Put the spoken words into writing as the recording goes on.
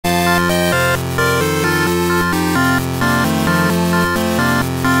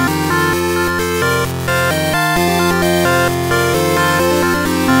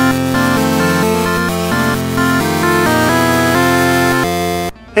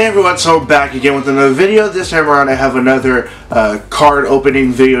Hey everyone, so back again with another video. This time around I have another card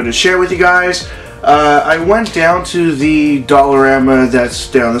opening video to share with you guys. I went down to the Dollarama that's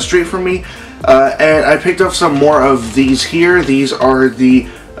down the street from me and I picked up some more of these here. These are the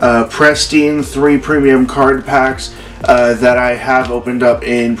Pristine 3 premium card packs that I have opened up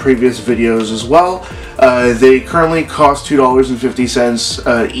in previous videos as well. They currently cost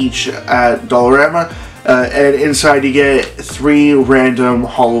 $2.50 each at Dollarama. And inside you get 3 random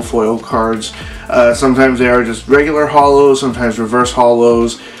holo foil cards. Sometimes they are just regular holos, sometimes reverse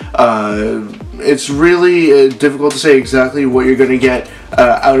holos. It's really difficult to say exactly what you're going to get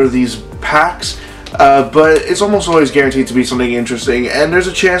out of these packs, but it's almost always guaranteed to be something interesting, and there's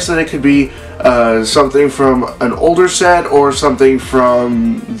a chance that it could be something from an older set or something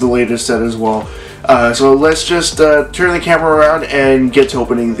from the latest set as well. So let's just turn the camera around and get to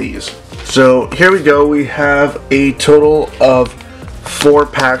opening these. So here we go. We have a total of 4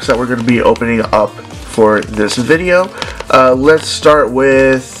 packs that we're going to be opening up for this video. Let's start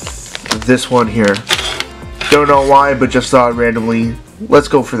with this one here. Don't know why, but just thought randomly, let's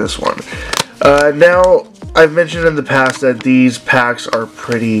go for this one. Now, I've mentioned in the past that these packs are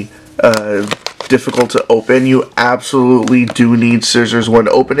pretty difficult to open. You absolutely do need scissors when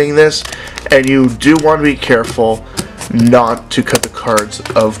opening this, and you do want to be careful not to cut the cards,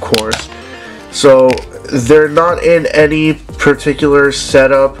 of course. So they're not in any particular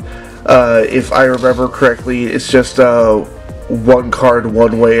setup. If I remember correctly, it's just 1 card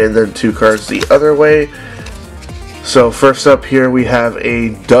one way and then 2 cards the other way. So first up here we have a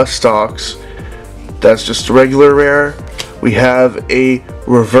Dustox. That's just a regular rare. We have a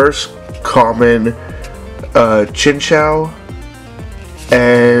reverse common Chinchou,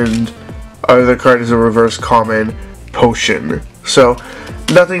 and our other card is a reverse common Potion. So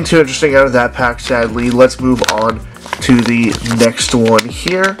nothing too interesting out of that pack, sadly. Let's move on to the next one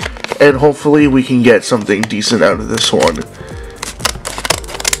here, and hopefully we can get something decent out of this one.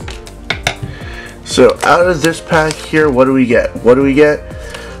 So out of this pack here, what do we get? What do we get?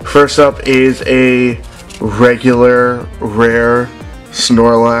 First up is a regular rare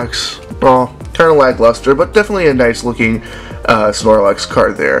Snorlax. Well, kind of lackluster, but definitely a nice looking Snorlax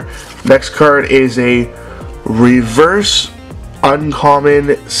card there. Next card is a reverse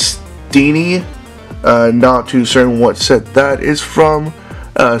uncommon Steenie. Not too certain what set that is from.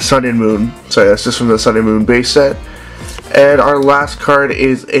 Sun and Moon. Sorry, that's just from the Sun and Moon base set. And our last card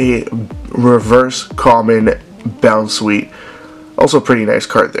is a reverse common Bounsweet. Also a pretty nice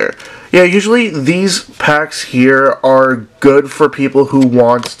card there. Yeah, usually these packs here are good for people who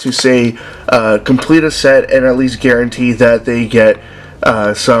want to, say, complete a set and at least guarantee that they get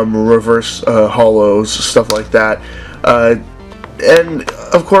some reverse holos, stuff like that. And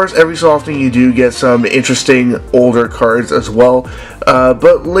of course, every so often you do get some interesting older cards as well.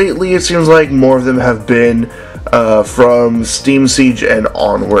 But lately it seems like more of them have been from Steam Siege and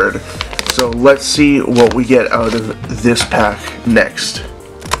onward. So let's see what we get out of this pack next.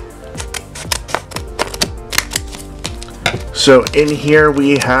 So in here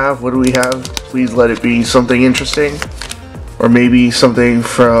we have, what do we have? Please let it be something interesting. Or maybe something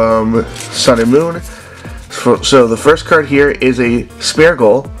from Sun and Moon. So the first card here is a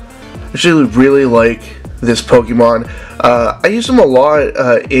Smeargle. I actually really like this Pokemon. I used him a lot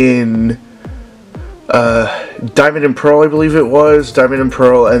in Diamond and Pearl, I believe it was. Diamond and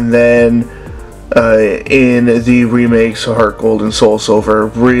Pearl, and then in the remakes, Heart Gold and Soul Silver.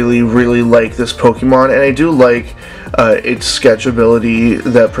 Really like this Pokemon, and I do like its sketch ability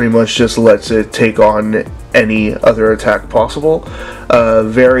that pretty much just lets it take on any other attack possible.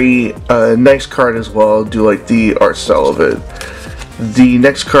 Very nice card as well. Do like the art style of it. The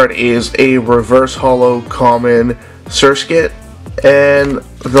next card is a reverse holo common Surskit, and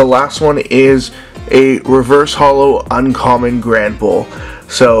the last one is a reverse holo uncommon Grand Bull.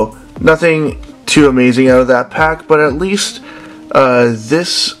 So nothing too amazing out of that pack, but at least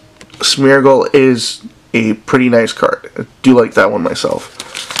this Smeargle is a pretty nice card. I do like that one myself.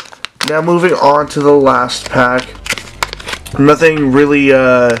 Now moving on to the last pack. Nothing really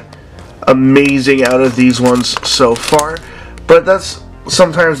amazing out of these ones so far, but that's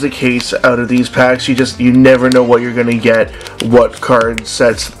sometimes the case out of these packs. You never know what you're gonna get, what card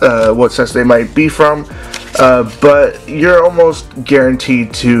sets, what sets they might be from, but you're almost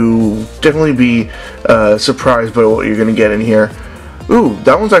guaranteed to definitely be surprised by what you're gonna get in here. Ooh,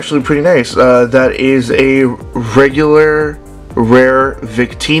 that one's actually pretty nice. That is a regular rare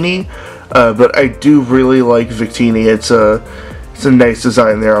Victini, but I do really like Victini. It's a nice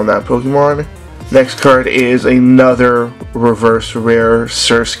design there on that Pokemon. Next card is another reverse rare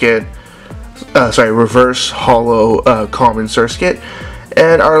Surskit, reverse holo common Surskit,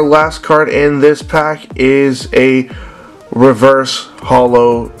 And our last card in this pack is a reverse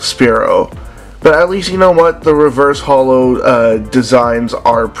holo Spearow. But at least, you know what, the reverse holo designs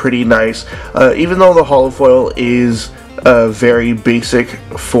are pretty nice. Even though the holo foil is very basic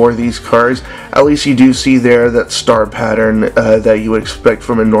for these cards, at least you do see there that star pattern that you would expect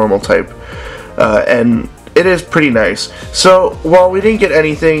from a normal type. And it is pretty nice. So while we didn't get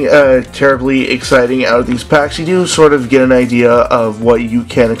anything terribly exciting out of these packs, you do sort of get an idea of what you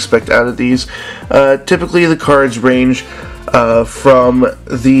can expect out of these. Typically the cards range from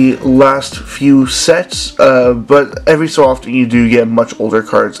the last few sets, but every so often you do get much older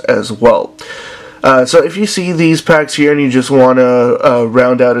cards as well. So if you see these packs here and you just want to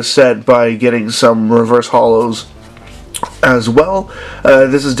round out a set by getting some reverse holos as well,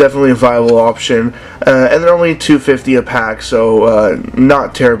 this is definitely a viable option, and they're only $2.50 a pack, so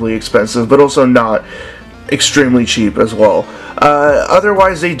not terribly expensive, but also not extremely cheap as well.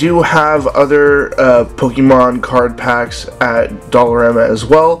 Otherwise, they do have other Pokemon card packs at Dollarama as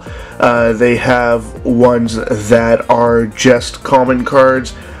well. They have ones that are just common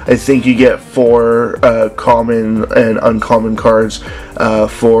cards. I think you get 4 common and uncommon cards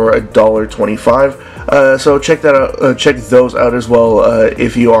for $1.25. So check that out. Check those out as well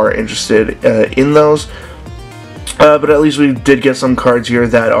if you are interested in those. But at least we did get some cards here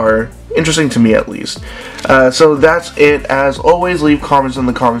that are interesting to me, at least. So that's it. As always, leave comments in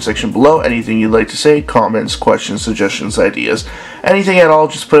the comment section below. Anything you'd like to say, comments, questions, suggestions, ideas, anything at all,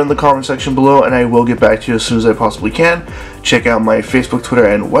 just put in the comment section below and I will get back to you as soon as I possibly can. Check out my Facebook, Twitter,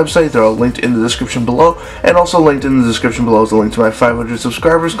 and website. They're all linked in the description below, and also linked in the description below is a link to my 500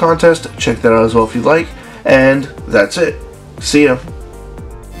 subscribers contest. Check that out as well if you'd like. And that's it. See ya.